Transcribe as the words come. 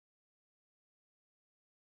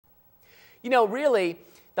You know, really,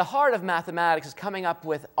 the heart of mathematics is coming up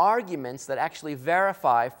with arguments that actually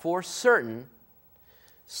verify for certain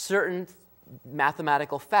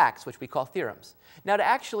mathematical facts, which we call theorems. Now, to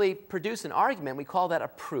actually produce an argument, we call that a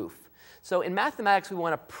proof. So in mathematics, we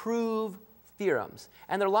want to prove theorems.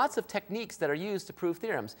 And there are lots of techniques that are used to prove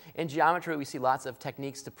theorems. In geometry, we see lots of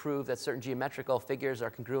techniques to prove that certain geometrical figures are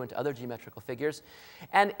congruent to other geometrical figures.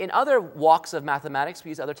 And in other walks of mathematics, we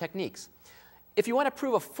use other techniques. If you want to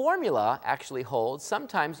prove a formula actually holds,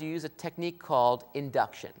 sometimes you use a technique called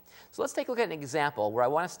induction. So let's take a look at an example where I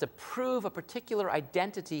want us to prove a particular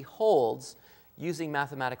identity holds using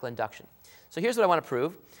mathematical induction. So here's what I want to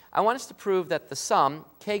prove. I want us to prove that the sum,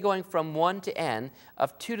 k going from 1 to n,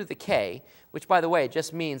 of 2 to the k, which, by the way,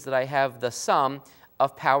 just means that I have the sum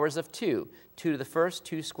of powers of 2. 2 to the first,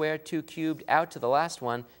 2 squared, 2 cubed, out to the last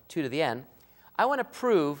one, 2 to the n. I want to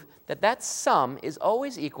prove that that sum is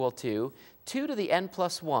always equal to 2 to the n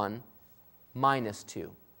plus 1 minus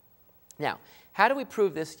 2. Now, how do we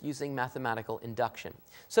prove this using mathematical induction?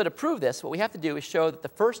 So to prove this, what we have to do is show that the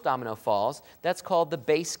first domino falls. That's called the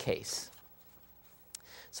base case.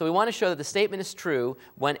 So we want to show that the statement is true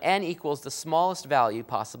when n equals the smallest value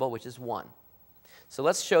possible, which is 1. So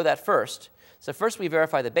let's show that first. So first we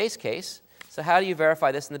verify the base case. So how do you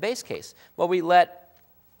verify this in the base case? Well, we let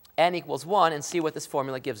n equals 1 and see what this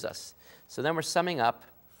formula gives us. So then we're summing up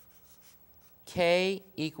k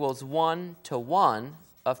equals 1 to 1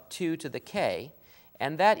 of 2 to the k,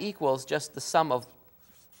 and that equals just the sum of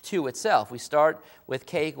 2 itself. We start with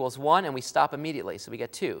k equals 1 and we stop immediately, so we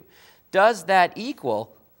get 2. Does that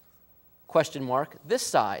equal, question mark, this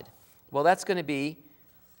side? Well, that's going to be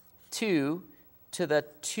 2 to the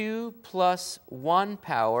 2 plus 1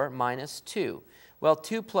 power minus 2. Well,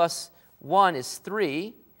 2 plus 1 is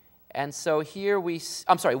 3, and so here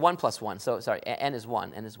I'm sorry, 1 plus 1. So, sorry, n is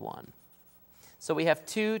 1, n is 1. So we have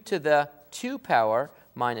 2 to the 2 power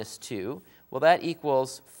minus 2. Well, that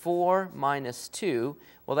equals 4 minus 2.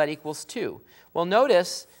 Well, that equals 2. Well,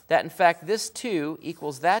 notice that, in fact, this 2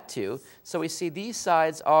 equals that 2. So we see these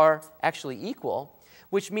sides are actually equal,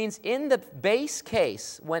 which means in the base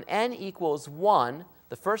case, when n equals 1,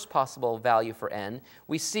 the first possible value for n,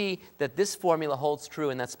 we see that this formula holds true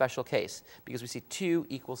in that special case, because we see 2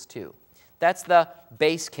 equals 2. That's the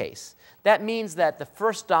base case. That means that the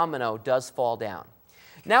first domino does fall down.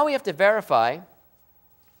 Now we have to verify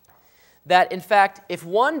that, in fact, if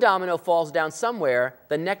one domino falls down somewhere,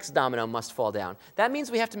 the next domino must fall down. That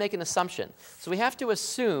means we have to make an assumption. So we have to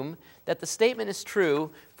assume that the statement is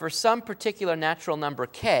true for some particular natural number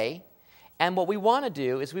k, and what we want to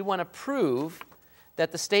do is we want to prove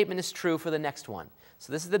that the statement is true for the next one.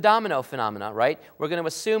 So this is the domino phenomena, right? We're going to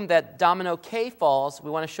assume that domino k falls. We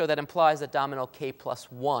want to show that implies that domino k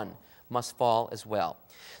plus 1 must fall as well.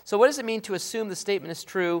 So what does it mean to assume the statement is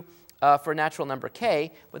true for a natural number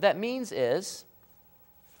k? What that means is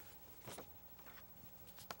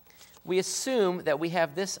we assume that we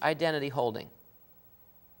have this identity holding.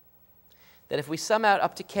 That if we sum out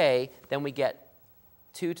up to k, then we get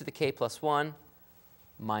 2 to the k plus 1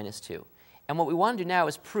 minus 2. And what we want to do now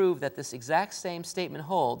is prove that this exact same statement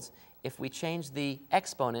holds if we change the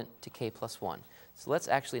exponent to k plus 1. So let's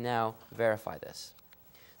actually now verify this.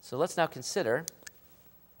 So let's now consider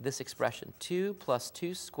this expression, 2 plus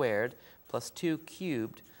 2 squared plus 2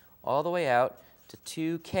 cubed, all the way out to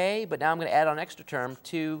 2k, but now I'm going to add on an extra term,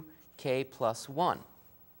 2k plus 1.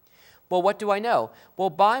 Well, what do I know? Well,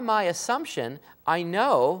 by my assumption, I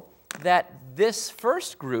know that this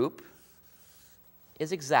first group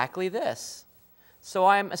is exactly this. So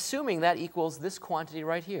I'm assuming that equals this quantity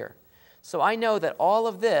right here. So I know that all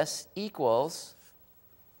of this equals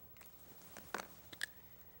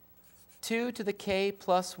 2 to the k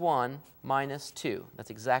plus 1 minus 2. That's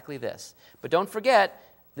exactly this. But don't forget,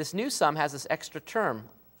 this new sum has this extra term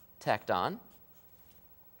tacked on.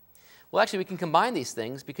 Well, actually, we can combine these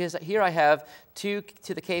things, because here I have 2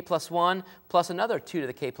 to the k plus 1 plus another 2 to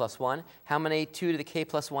the k plus 1. How many 2 to the k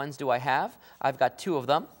plus 1s do I have? I've got 2 of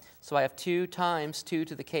them. So I have 2 times 2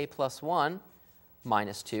 to the k plus 1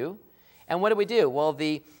 minus 2. And what do we do? Well,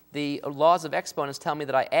 the laws of exponents tell me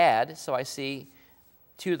that I add. So I see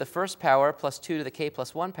 2 to the first power plus 2 to the k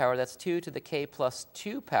plus 1 power. That's 2 to the k plus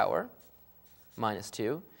 2 power minus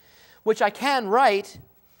 2, which I can write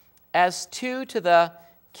as 2 to the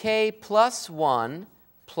k plus 1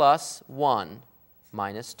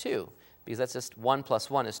 minus 2, because that's just 1 plus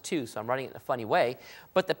 1 is 2, so I'm writing it in a funny way.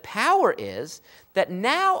 But the power is that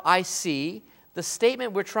now I see the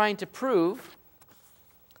statement we're trying to prove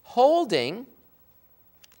holding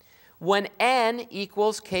when n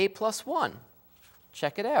equals k plus 1.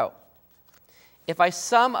 Check it out. If I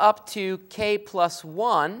sum up to k plus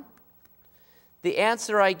 1, the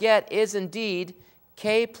answer I get is indeed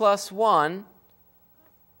k plus 1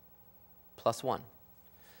 plus 1.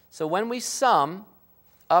 So when we sum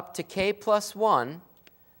up to k plus 1,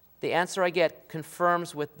 the answer I get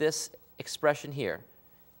confirms with this expression here.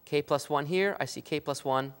 K plus 1 here, I see k plus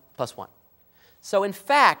 1 plus 1. So in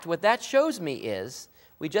fact, what that shows me is,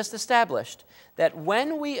 we just established that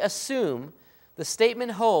when we assume the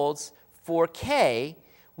statement holds for k,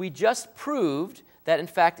 we just proved that in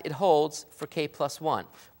fact it holds for k plus 1.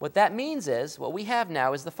 What that means is, what we have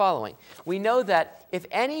now is the following. We know that if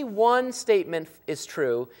any one statement is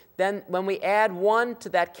true, then when we add 1 to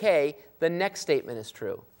that k, the next statement is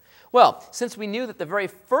true. Well, since we knew that the very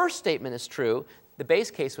first statement is true, the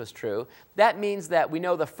base case was true, that means that we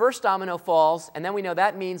know the first domino falls, and then we know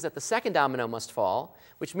that means that the second domino must fall,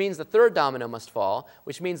 which means the third domino must fall,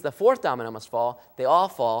 which means the fourth domino must fall. They all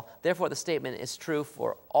fall. Therefore, the statement is true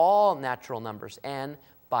for all natural numbers n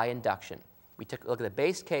by induction. We took a look at the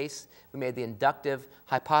base case. We made the inductive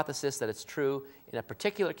hypothesis that it's true in a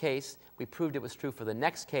particular case. We proved it was true for the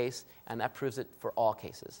next case, and that proves it for all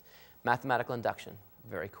cases. Mathematical induction.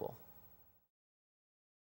 Very cool.